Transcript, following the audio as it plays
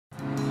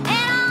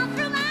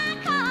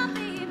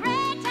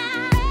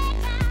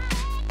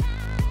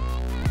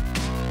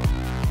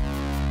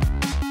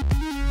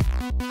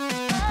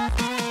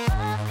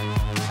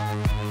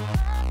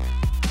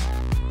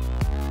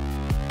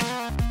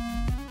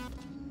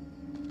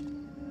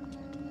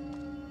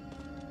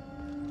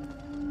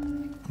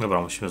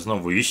Dobra, musimy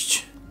znowu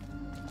iść.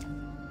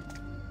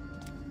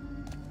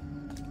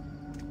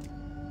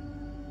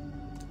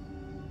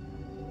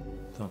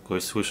 Tam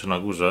kogoś słyszę na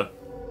górze.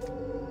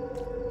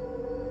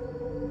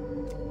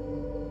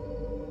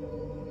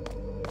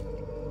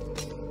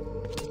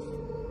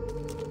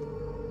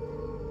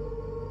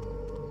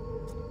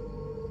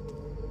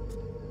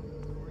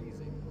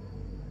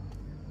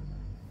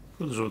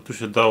 Żeby tu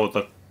się dało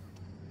tak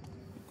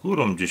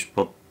górą gdzieś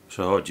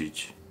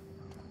przechodzić.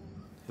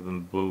 Ja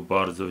bym był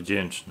bardzo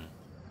wdzięczny.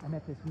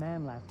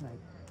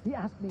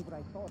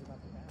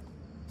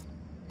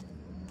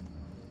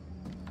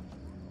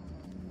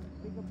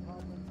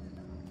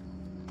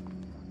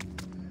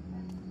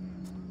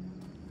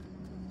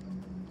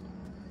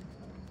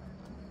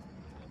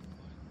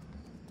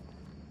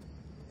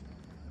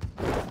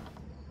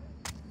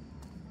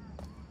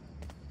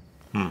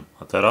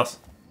 A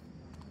teraz?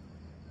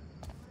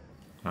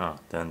 A,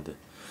 tędy.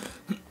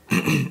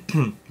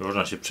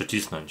 Można się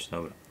przecisnąć,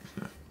 dobra.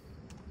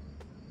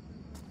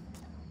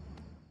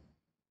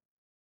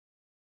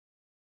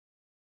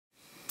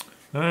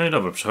 No i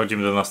dobra,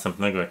 przechodzimy do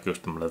następnego jakiegoś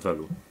tam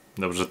levelu.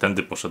 Dobrze, że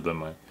tędy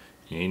poszedłem, a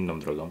nie inną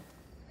drogą.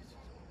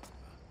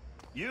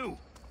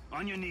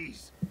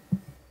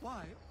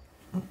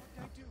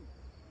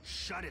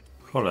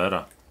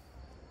 Cholera.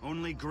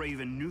 Only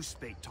Graven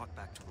Newspate talk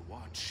back to the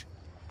Watch.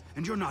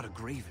 And you're not a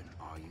Graven,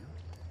 are you?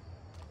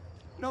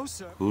 No,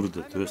 sir.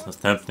 Kurde, tu jest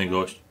następny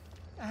gość.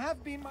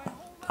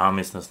 Tam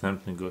jest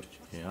następny gość.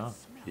 Ja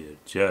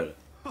pierdzielę.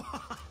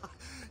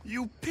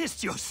 You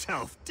pissed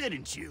yourself,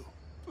 didn't you?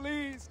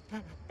 Please,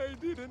 I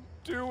didn't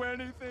do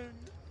anything.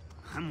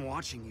 I'm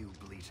watching you,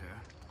 Bleater.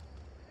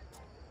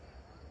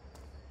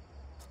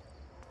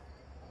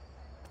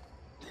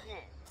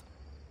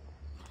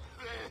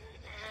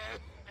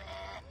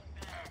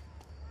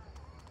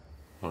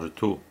 Może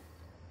tu.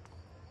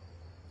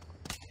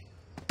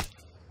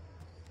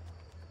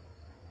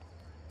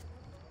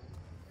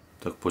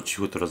 Tak po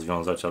cichu to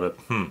rozwiązać, ale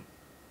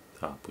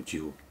tak, po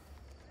cichu.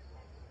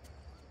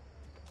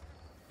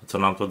 A co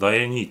nam to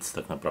daje? Nic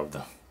tak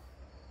naprawdę.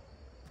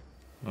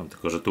 No,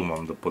 tylko że tu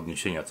mam do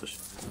podniesienia coś.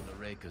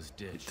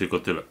 I tylko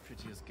tyle.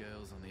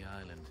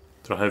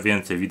 Trochę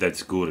więcej widać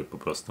z góry po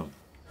prostu.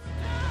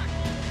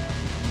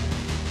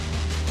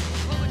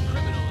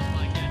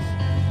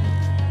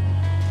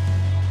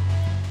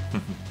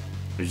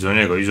 Idź do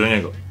niego, idź do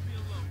niego.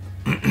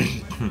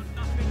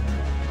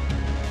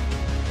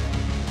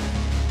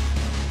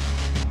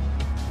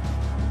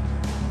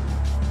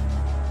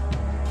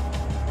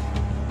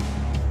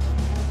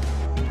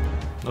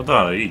 No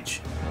dalej,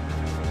 idź.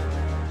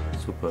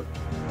 Super.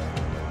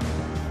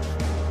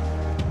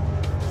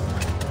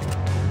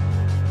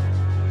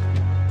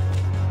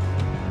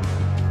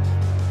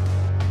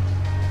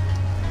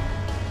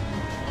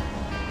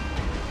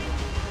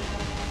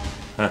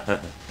 Hehehe.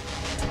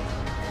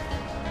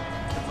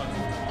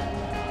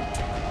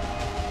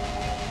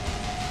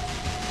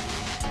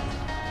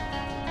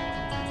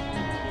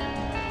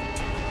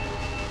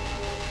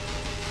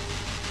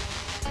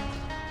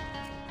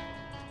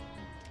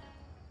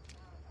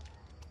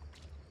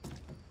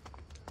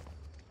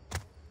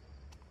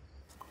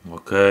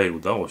 Okej,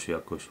 udało się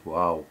jakoś,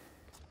 wow.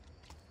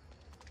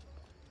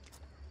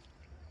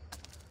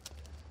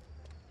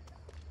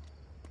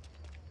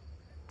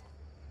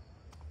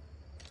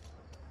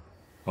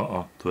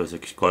 O, tu jest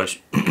jakiś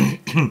koleś.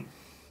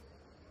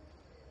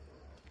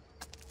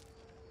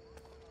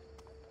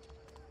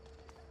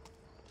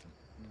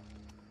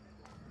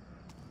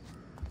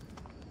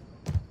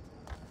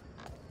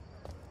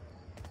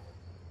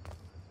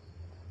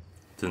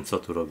 Ten co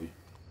tu robi?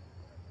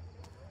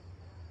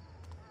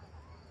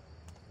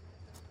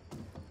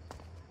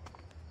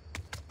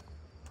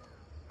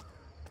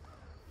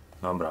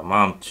 Dobra,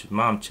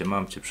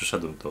 mam cię,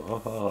 przyszedłem tu.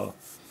 Oho.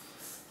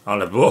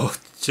 Ale było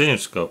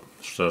ciężko,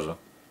 szczerze.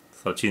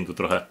 Straciłem tu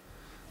trochę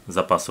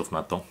zapasów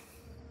na to.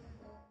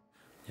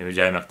 Nie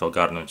wiedziałem jak to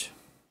ogarnąć.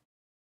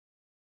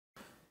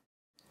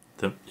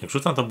 Jak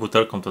rzucam tą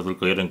butelką, to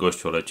tylko jeden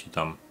gościu leci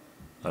tam.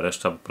 A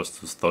reszta po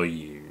prostu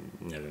stoi,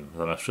 nie wiem,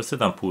 zamiast wszyscy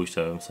tam pójść,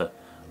 ja bym se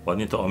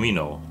ładnie to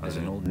ominął.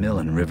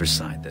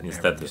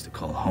 Niestety.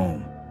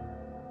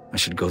 I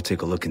should go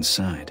take a look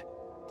inside.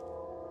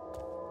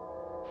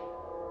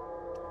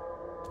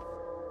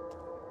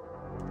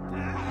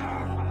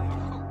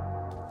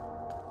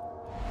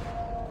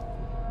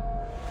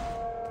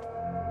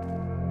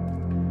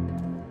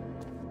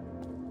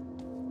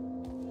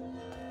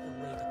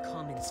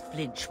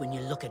 Flinch when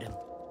you look at him.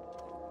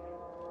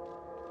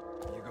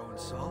 You going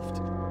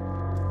soft?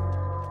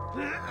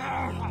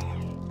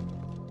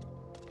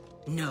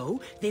 No,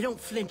 they don't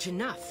flinch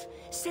enough.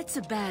 Sets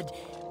a bad,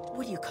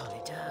 what do you call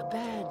it? A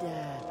bad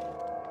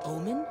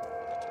omen?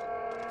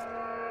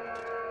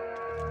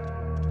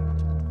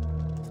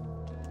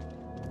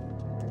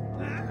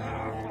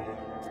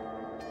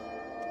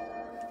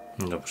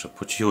 Dobrze,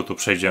 po cichu tu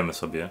przejdziemy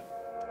sobie.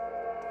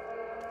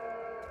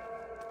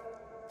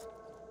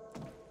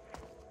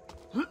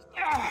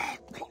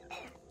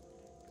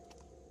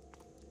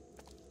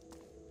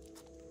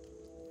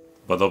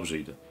 Chyba dobrze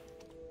idę.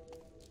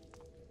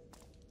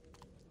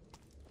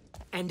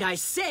 And I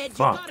said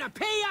you Fuck. gotta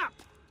pay up!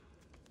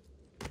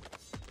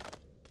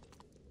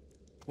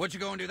 What you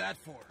gonna do that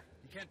for?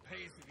 You can't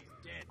pay us if he's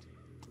dead.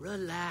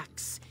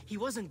 Relax. He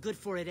wasn't good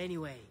for it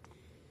anyway.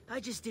 I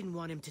just didn't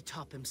want him to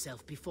top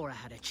himself before I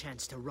had a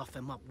chance to rough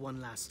him up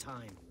one last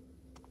time.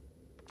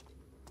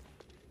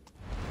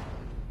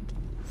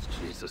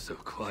 Jeez, are so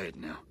quiet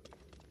now.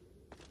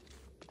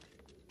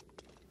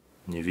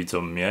 Nie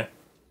widzą mnie.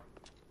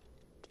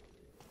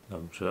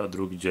 Dobrze, a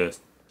drugi gdzie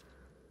jest?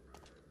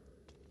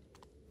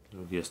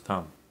 Drugi jest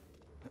tam.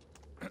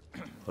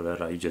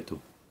 Cholera, idzie tu.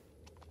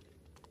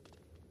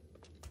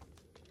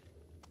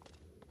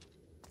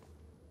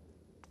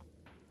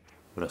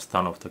 Dobra,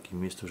 stanął w takim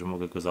miejscu, że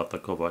mogę go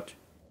zaatakować.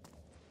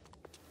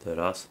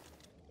 Teraz.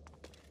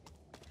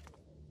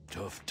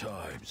 Tough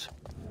times.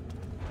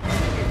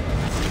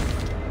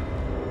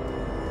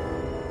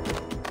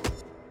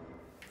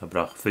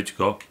 Dobra, chwyć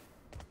go.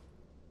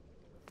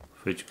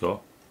 Chwyć go.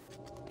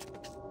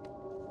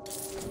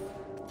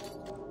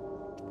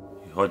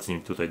 I chodź z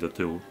nim tutaj do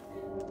tyłu.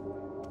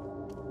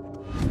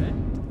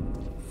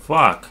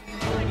 Fuck!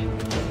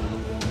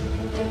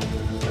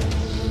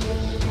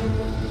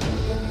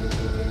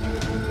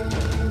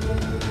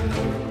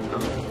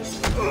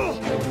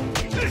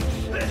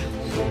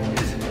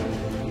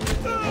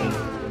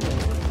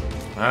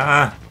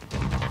 A!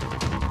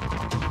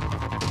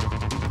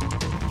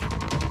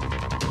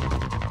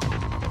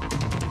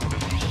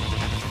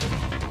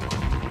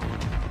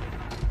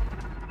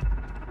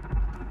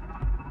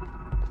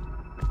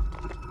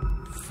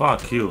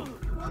 Fuck you.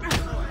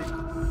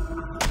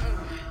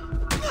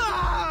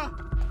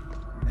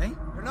 Hey,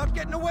 you're not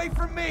getting away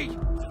from me!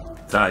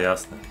 Ta,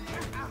 jasne.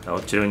 Ja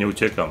od ciebie nie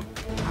uciekam.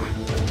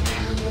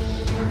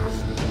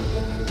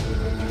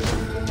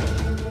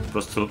 Po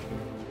prostu...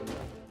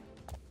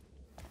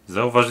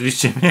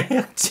 Zauważyliście mnie,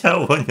 jak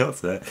ciało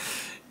niosę.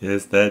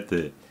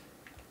 Niestety.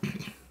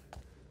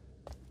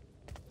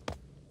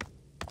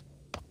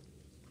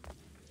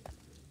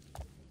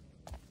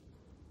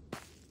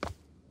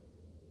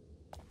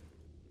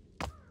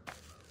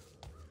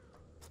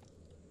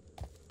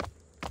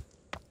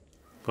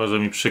 Bardzo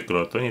mi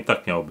przykro, to nie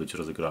tak miało być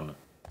rozegrane.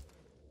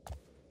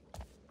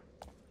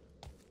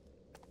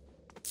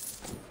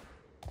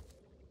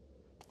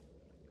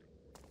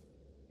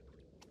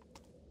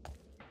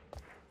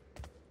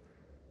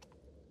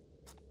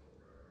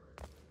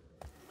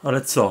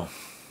 Ale co?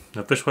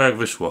 No wyszło jak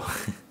wyszło.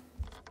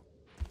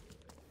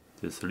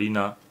 To jest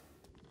lina.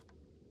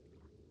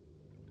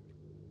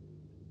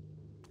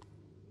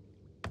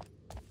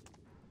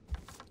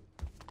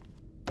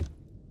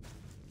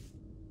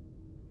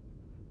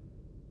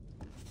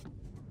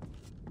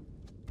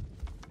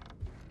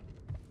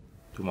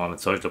 Tu mamy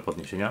coś do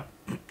podniesienia.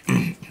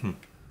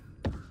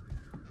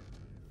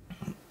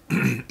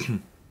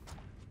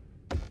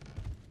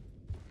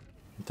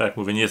 Tak jak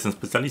mówię, nie jestem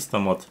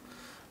specjalistą od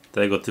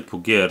tego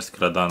typu gier,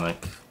 skradanek,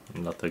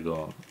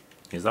 dlatego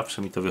nie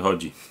zawsze mi to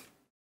wychodzi.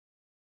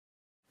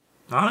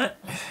 Ale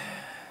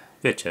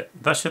wiecie,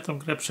 da się tę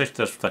grę przejść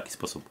też w taki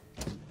sposób.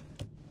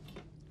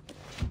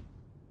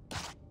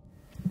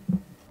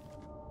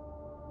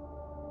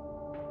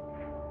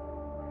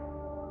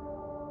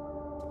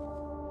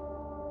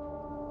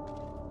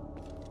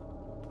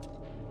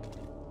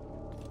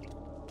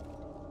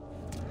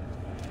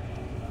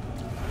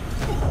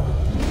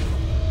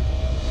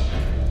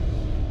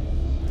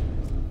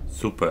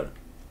 Super.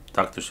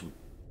 Tak to się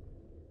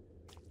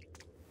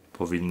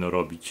powinno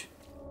robić.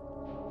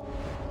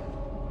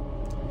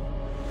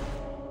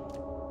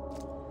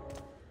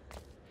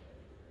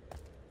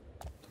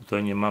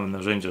 Tutaj nie mamy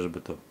narzędzia,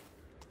 żeby to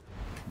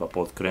chyba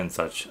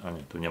podkręcać, a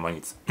nie, tu nie ma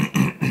nic.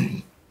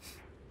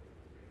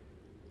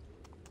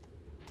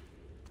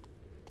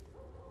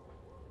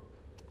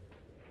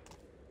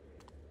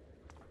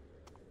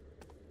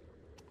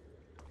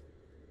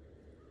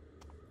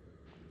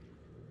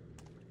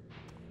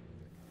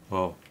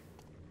 O,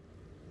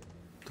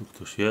 tu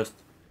ktoś jest.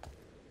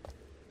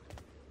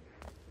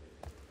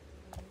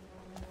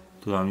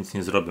 Tu nam nic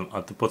nie zrobią.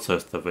 A ty po co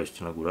jest to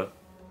wejście na górę?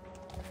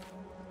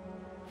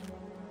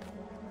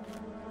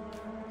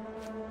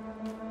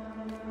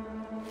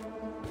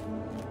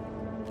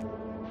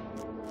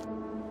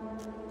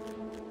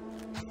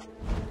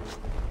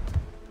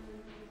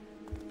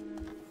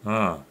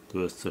 A, tu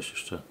jest coś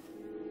jeszcze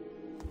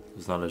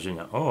do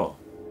znalezienia. O!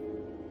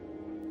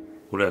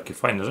 W ogóle jakie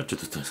fajne rzeczy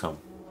tutaj są.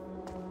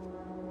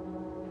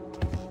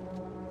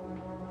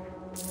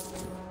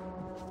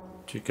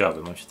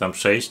 Ciekawe, mam się tam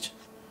przejść,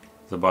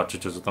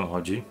 zobaczyć, o co tam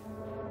chodzi.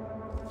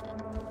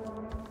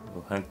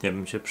 Bo chętnie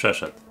bym się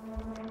przeszedł.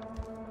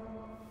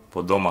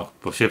 Po domach,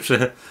 bo się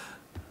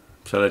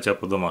przeleciał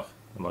po domach.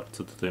 Zobacz,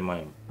 co tutaj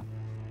mają.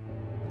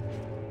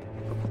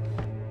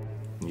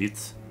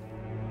 Nic.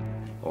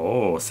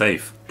 O,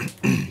 safe.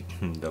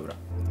 Dobra.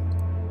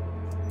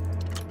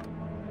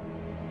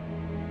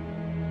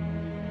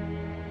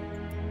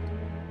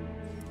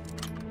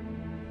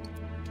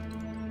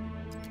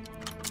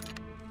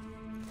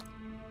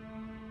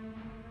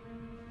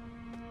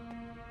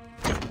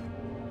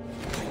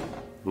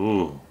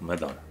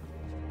 Medal.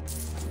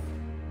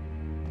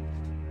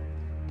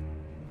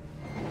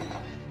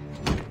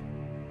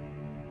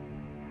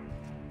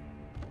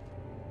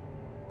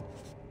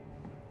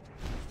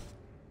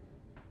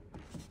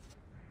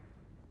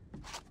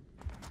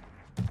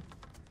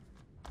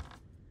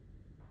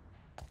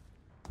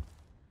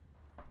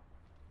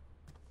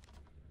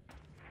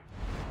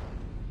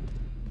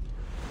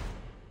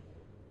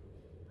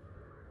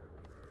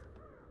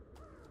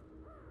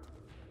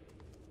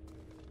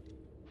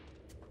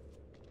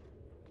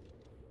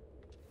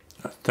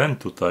 A ten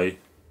tutaj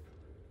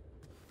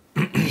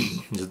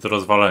jest do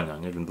rozwalenia,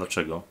 nie wiem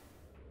dlaczego.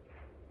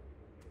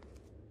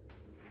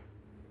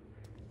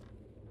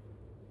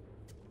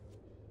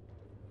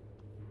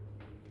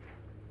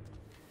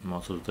 No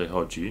o co tutaj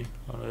chodzi,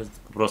 ale jest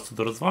po prostu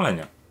do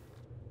rozwalenia.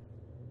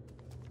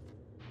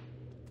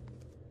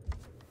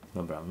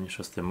 Dobra,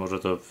 mniejsza z tym, może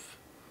to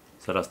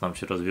zaraz nam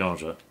się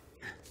rozwiąże.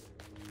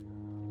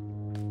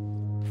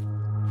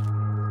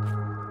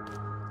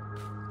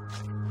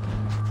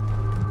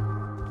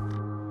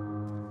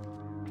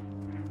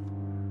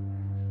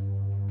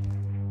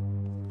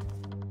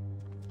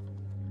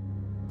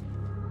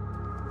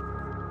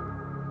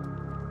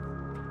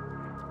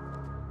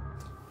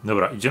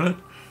 Dobra, idziemy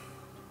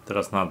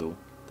teraz na dół,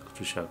 tak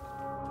czy siak.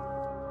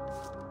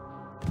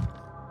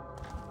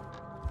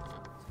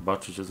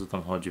 Zobaczyć, o co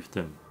tam chodzi w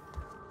tym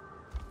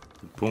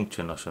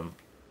punkcie naszym.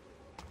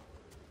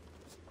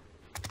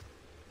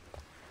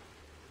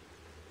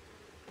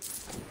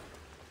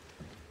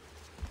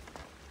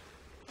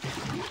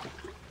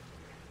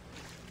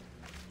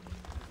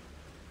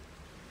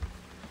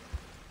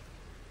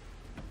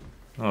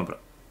 Dobra.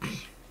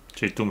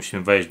 Czyli tu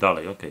musimy wejść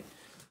dalej, ok.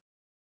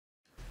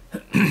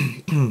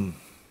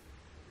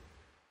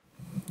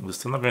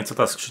 Zastanawiam się, co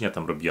ta skrzynia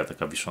tam robiła,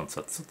 taka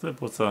wisząca. Co to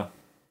było, co?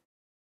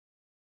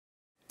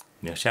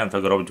 Nie chciałem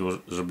tego robić,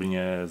 żeby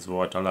nie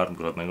zwołać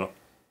alarmu żadnego.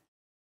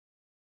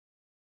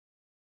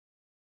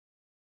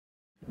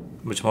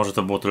 Być może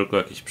to było tylko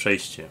jakieś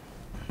przejście.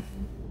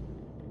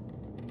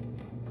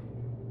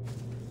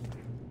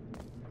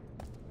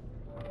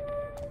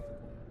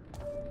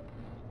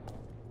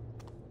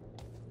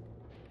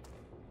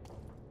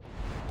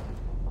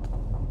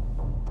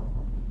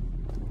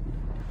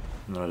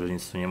 Na razie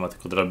nic tu nie ma,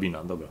 tylko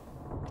drabina, dobra.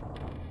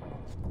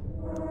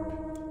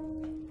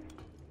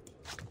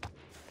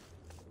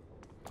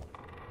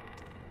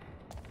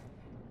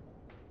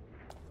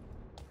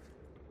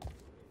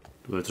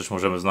 Tutaj coś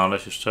możemy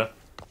znaleźć jeszcze.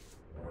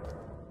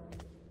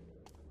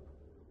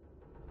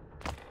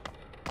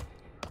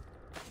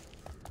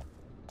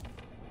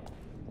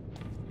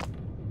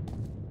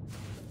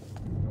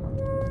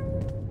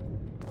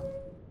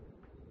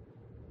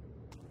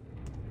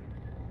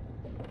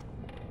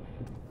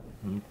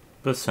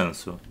 Bez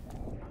sensu.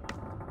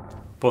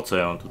 Po co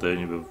ja mam tutaj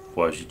niby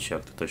włazić,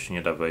 jak tutaj się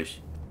nie da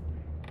wejść?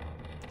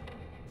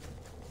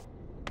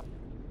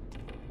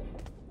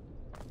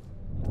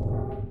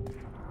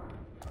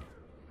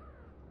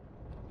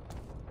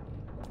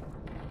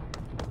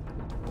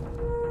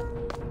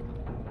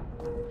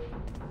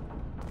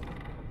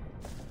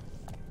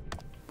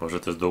 Boże,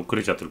 to jest do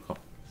ukrycia tylko.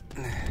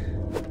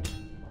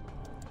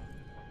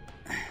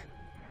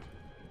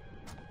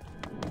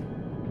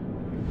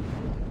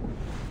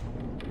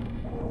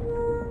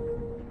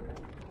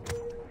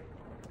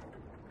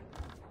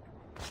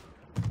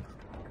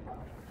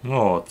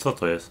 O, co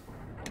to jest?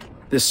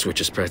 This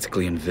switch is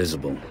practically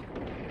invisible.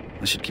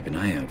 I should keep an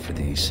eye out for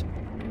these.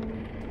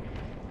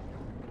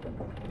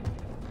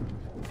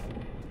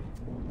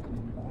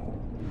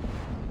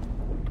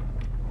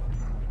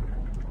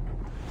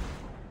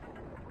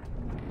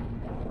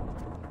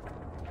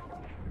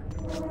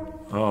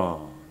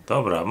 O,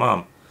 dobra,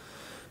 mam.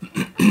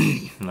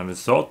 No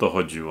więc o to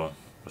chodziło.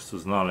 Po prostu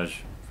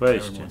znaleźć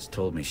wejście. Karen once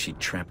told me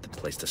she'd trapped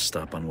the place to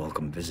stop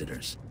unwelcome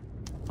visitors.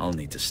 I'll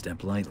need to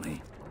step lightly.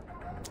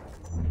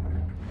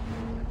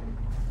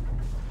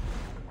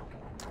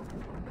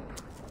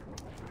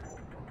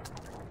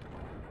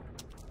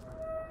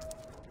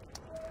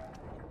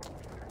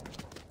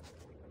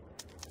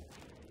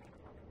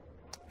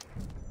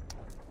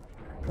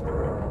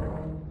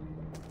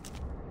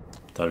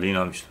 Ta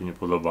lina mi się tu nie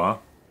podoba.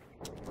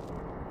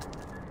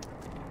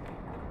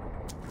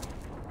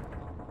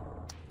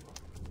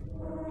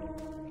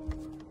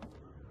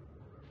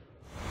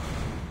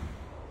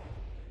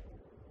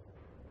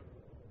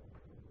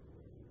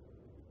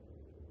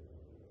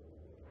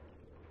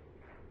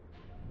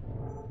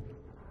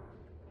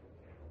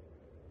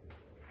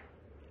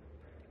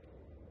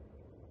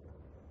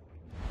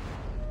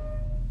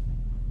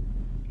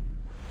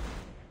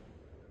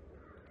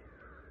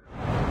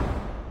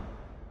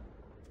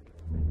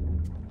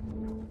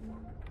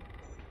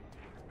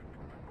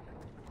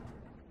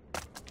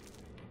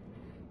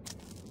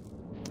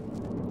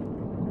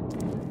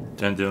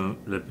 Tędy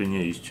lepiej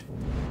nie iść.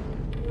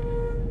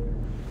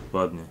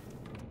 Ładnie.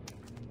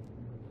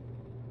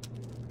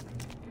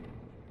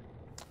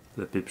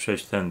 Lepiej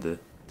przejść tędy.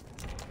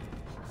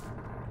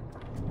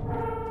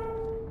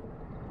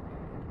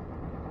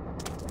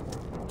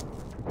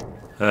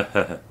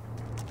 Hehehe.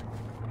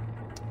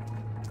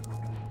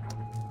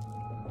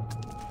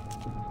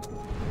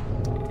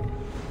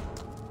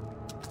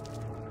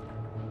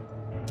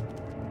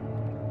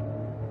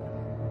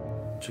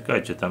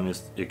 Czekajcie, tam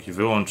jest jakiś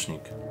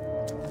wyłącznik.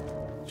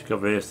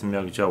 Ciekawy jestem,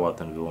 jak działa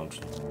ten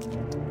wyłącznik.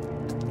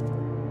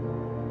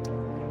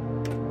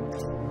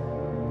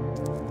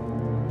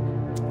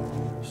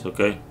 Jest ok?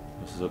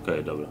 Jest ok,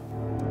 dobra.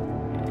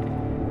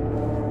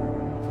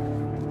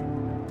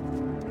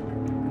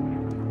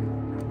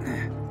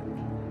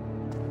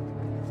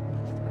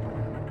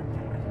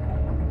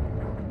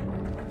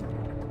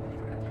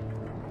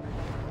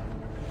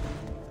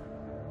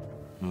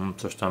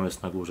 Coś tam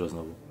jest na górze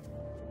znowu.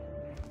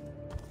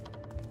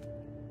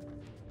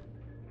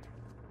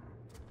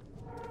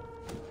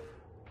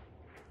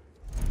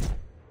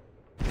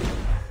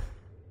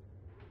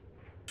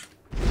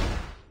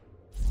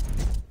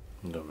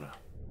 Dobra.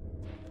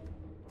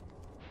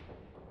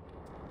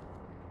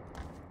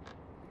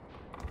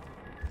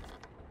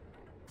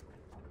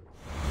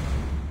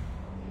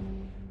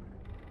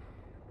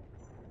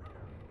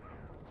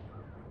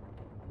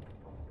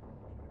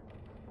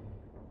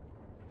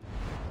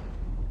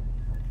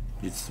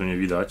 Nic tu nie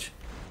widać.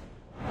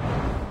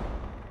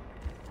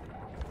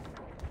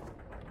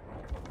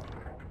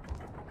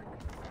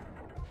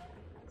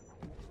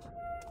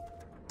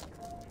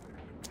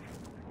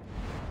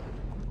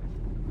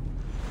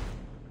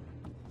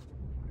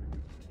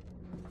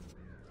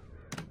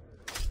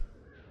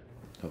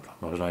 Dobra,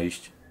 można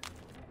iść.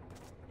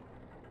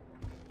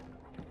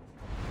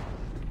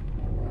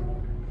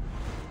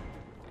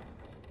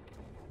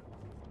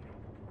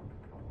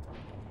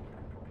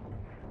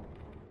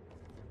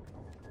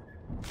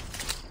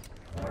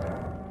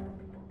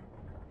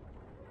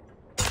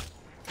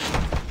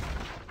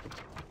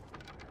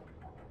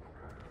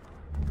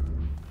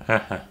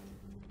 Hehe.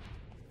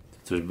 To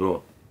coś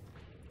było.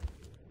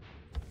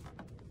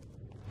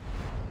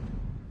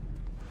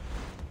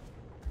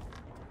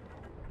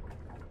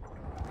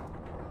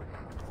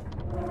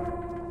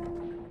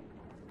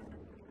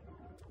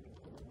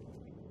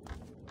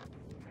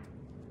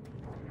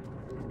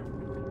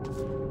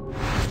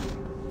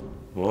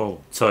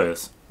 Wow, co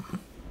jest?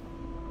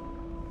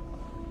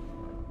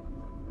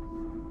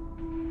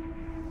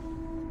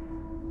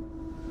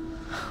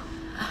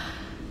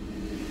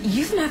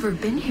 You've never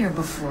been here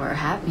before,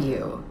 have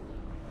you?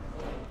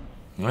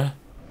 Nie?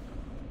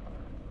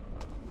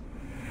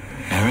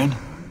 Erin?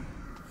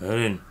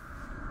 Erin.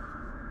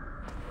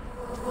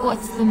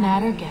 What's the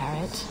matter,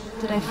 Garrett?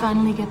 Did I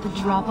finally get the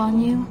drop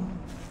on you?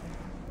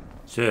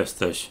 Gdzie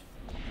jesteś?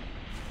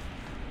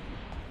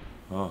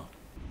 O.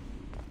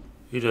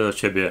 Idę do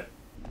ciebie.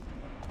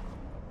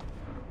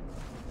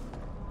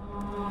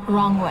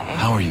 Wrong way.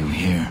 How are you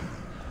here?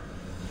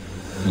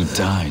 You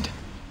died.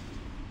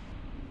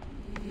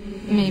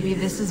 Maybe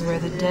this is where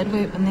the dead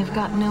wait when they've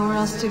got nowhere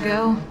else to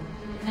go.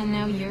 And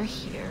now you're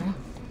here.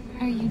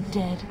 Are you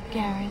dead,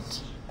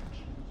 Garrett?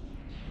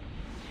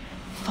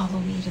 Follow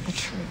me to the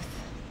truth.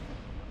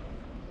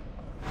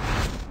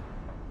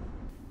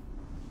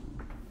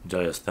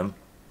 Gdzie jestem?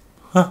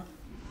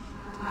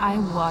 I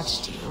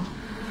watched you.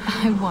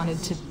 I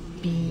wanted to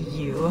be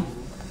you.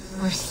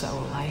 We're so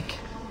alike.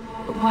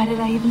 But why did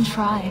I even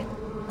try?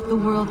 The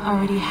world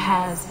already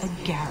has a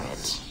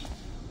Garrett.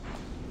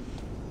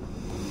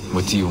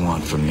 What do you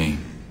want from me?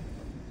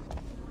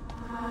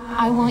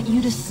 I want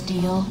you to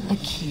steal a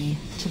key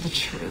to the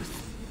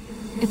truth.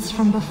 It's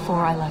from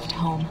before I left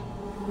home.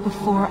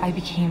 Before I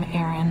became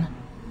Aaron.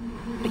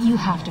 But you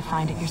have to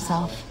find it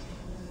yourself.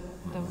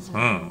 Those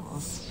are the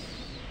rules.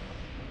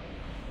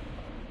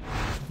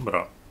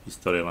 Dobra,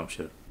 historia nam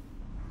się...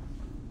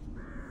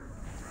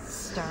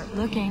 Start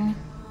looking.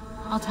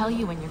 I'll tell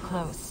you when you're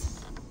close.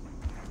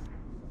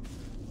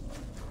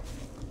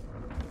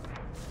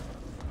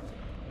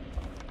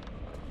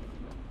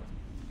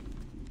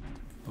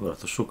 Dobra,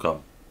 to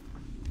szukam.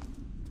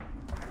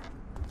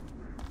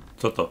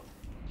 Co to?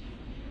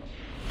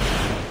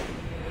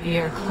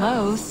 You're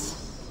close.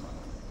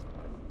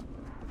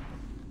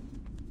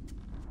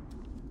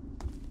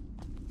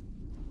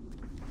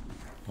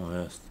 O,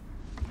 jest.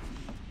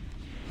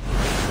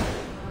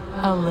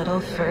 A little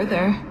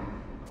further.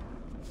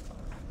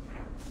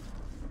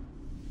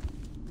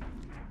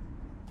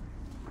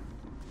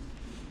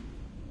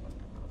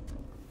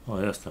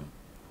 O, jestem.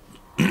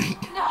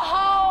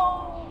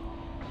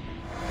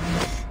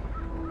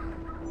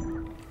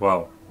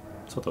 Wow,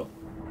 co to?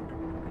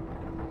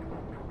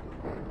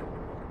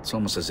 It's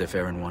almost as if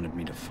Erin wanted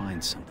me to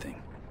find something.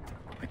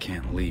 I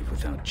can't leave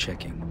without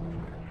checking.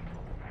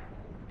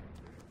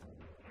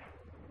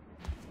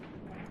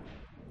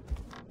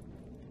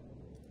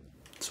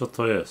 Co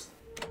to jest?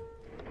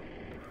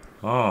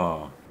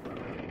 O.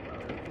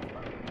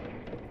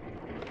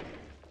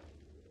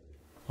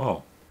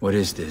 O. What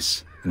is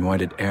this, and why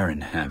did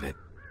Erin have it?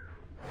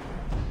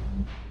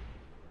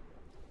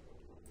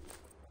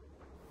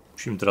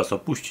 Musimy teraz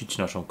opuścić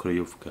naszą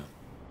kryjówkę.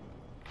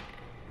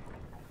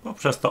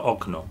 Poprzez to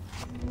okno.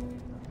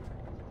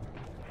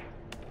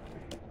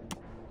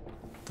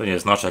 To nie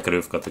jest nasza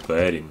kryjówka, tylko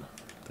Erin.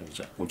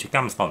 Także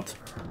uciekamy stąd.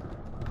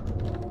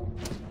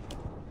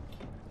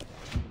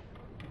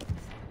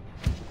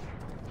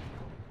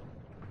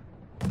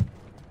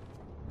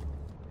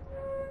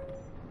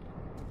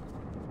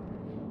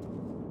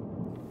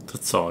 To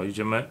co?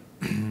 Idziemy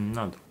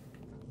na dół.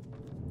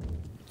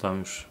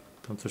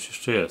 Tam coś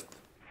jeszcze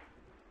jest.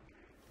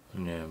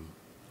 Nie wiem.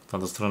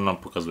 Tamta strona nam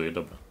pokazuje,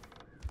 dobra.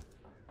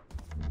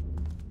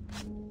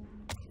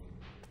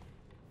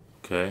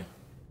 Okej.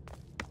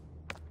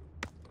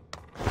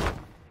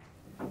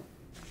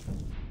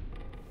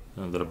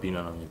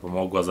 Drabina nam nie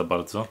pomogła za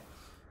bardzo.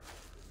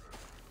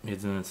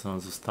 Jedyne co nam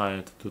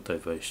zostaje to tutaj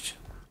wejść.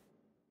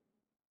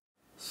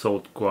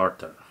 South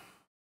Quarter.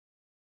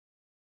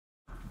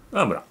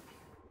 Dobra.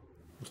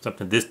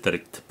 Następny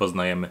dystrykt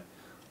poznajemy.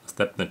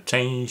 Następne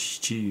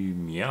części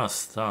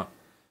miasta,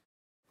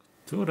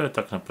 które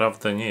tak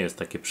naprawdę nie jest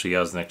takie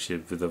przyjazne, jak się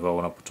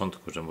wydawało na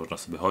początku, że można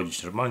sobie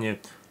chodzić normalnie.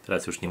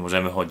 Teraz już nie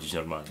możemy chodzić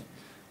normalnie.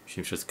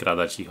 Musimy się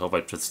skradać i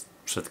chować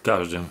przed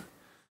każdym.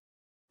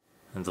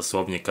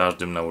 Dosłownie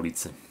każdym na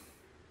ulicy.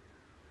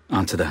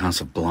 Onto the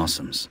House of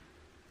Blossoms.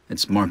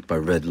 It's marked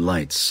by red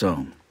lights,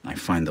 so I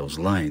find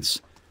those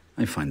lights,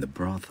 I find the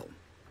brothel.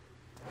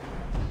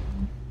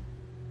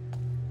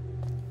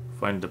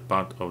 Find the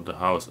part of the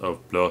House of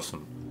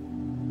Blossom.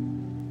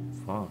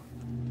 Fuck.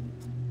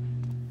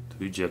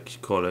 Tu idzie jakiś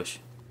koleś.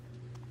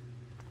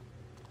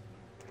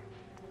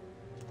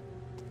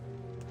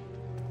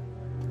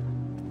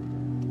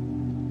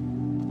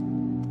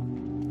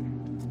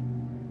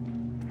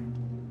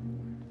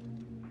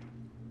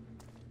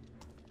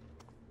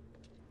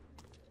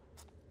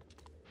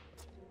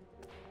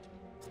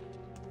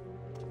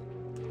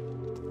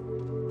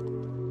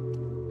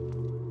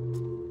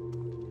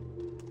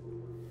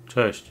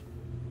 Cześć.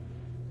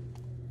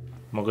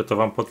 Mogę to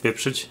wam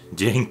podpieprzyć?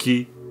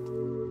 Dzięki.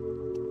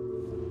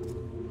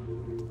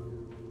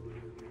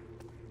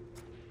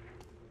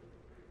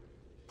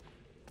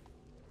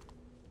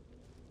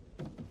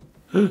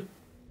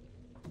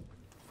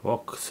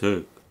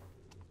 Foksyk.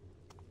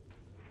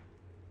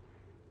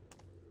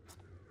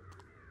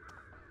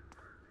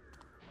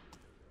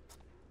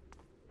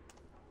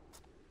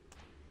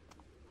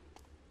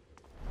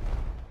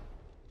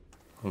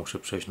 Muszę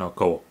przejść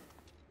naokoło.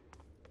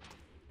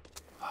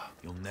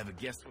 You'll never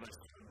guess what I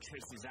saw in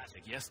Tracy's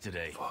attic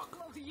yesterday. Fuck.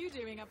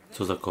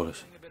 Co za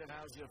koleś?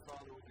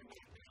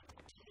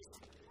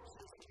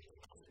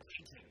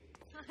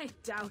 I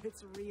doubt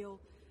it's real.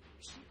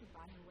 She could buy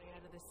her way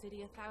out of the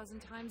city 1,000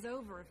 times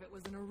over if it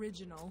was an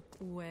original.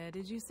 Where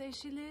did you say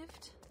she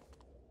lived?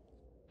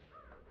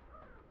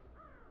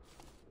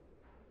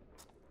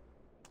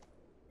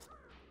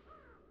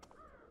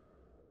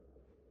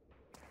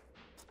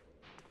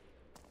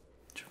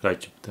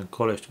 Czekajcie, ten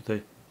koleś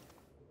tutaj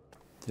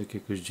tak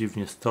jakoś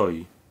dziwnie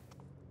stoi.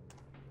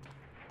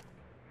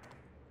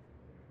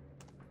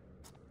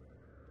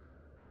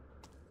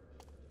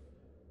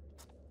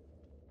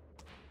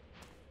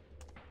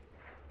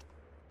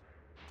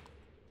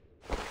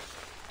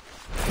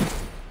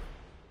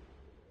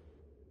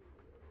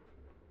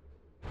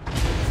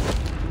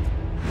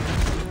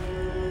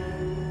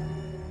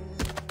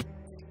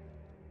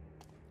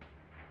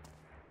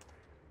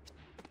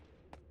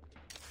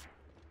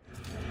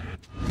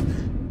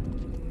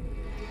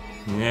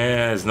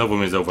 Nie, znowu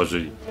mnie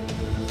zauważyli.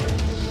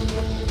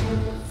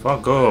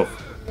 Fuck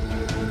off.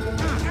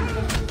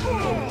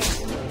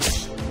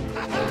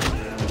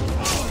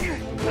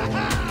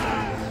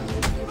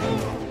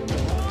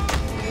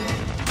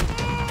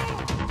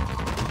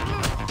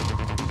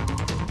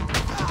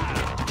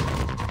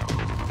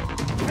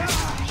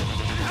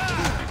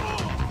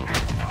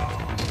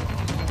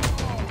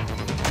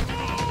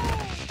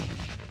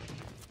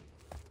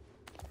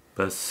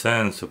 Bez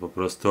sensu, po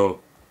prostu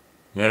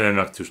nie wiem,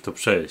 jak już to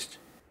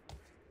przejść.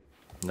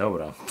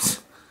 Dobra.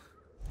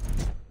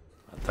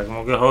 A tak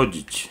mogę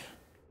chodzić.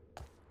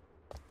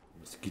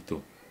 Bez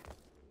kitu.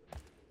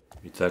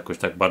 I to jakoś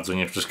tak bardzo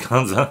nie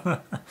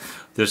przeszkadza.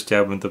 Też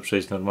chciałbym to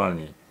przejść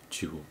normalnie.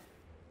 Cicho.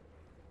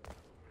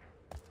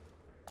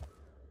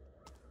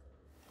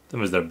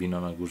 Tam jest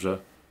drabina na górze.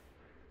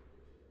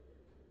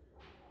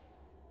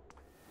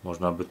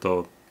 Można by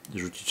to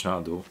rzucić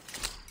na dół.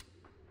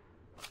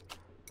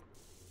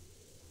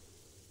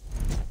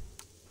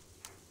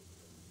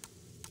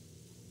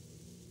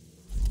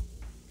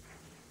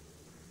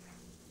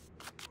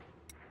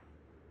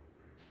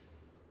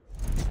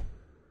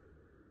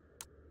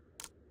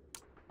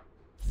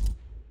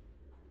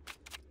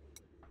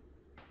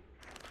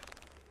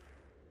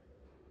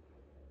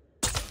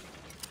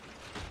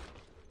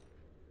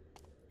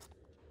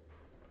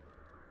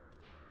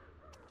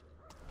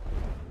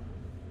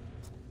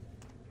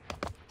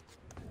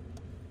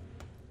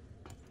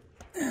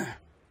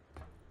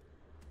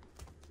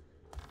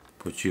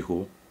 Po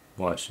cichu.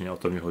 Właśnie, o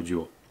to mi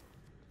chodziło.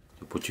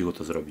 Po cichu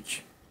to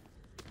zrobić.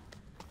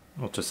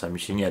 No czasami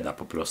się nie da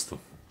po prostu.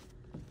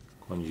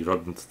 Oni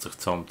robią to, co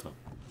chcą, to...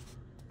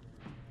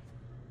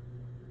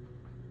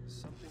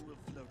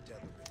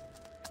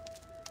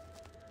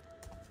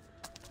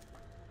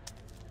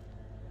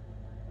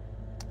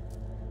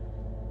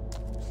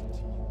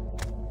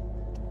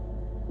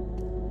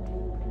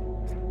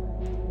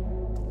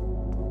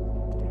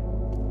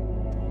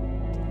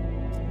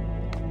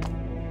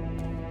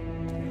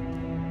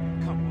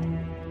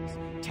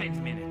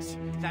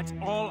 That's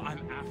all I'm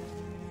after.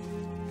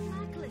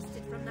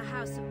 Blacklisted from the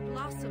House of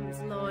Blossoms,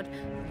 Lord.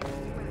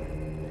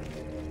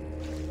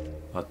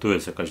 A tu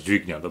jest jakaś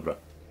dźwignia, dobra.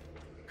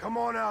 Come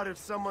on out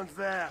if someone's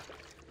there.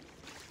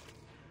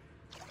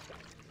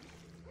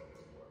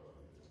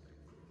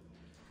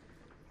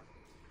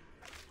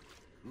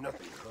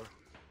 Nothing, huh?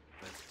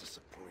 That's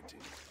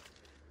disappointing.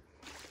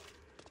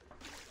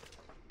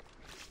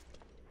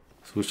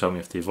 Słyszał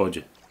mnie w tej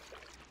wodzie.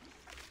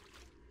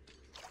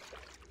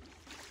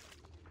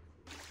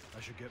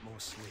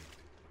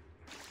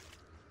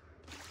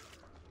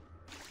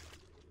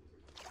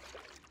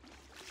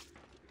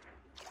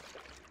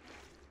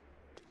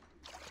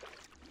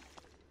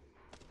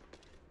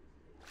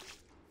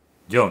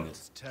 Gdzie on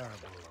jest?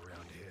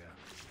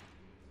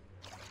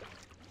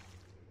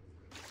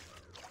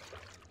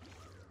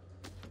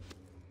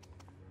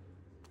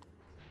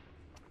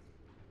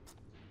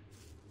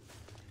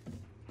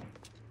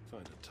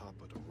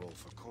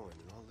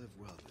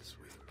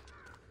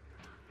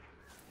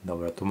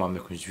 Dobra, tu mamy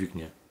jakąś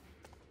dźwignię.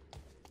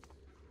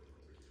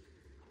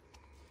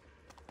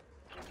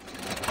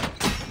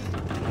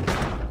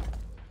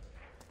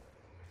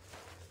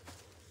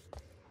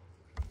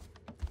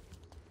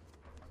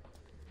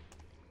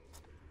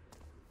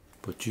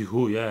 Po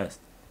cichu jest.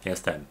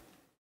 Jestem.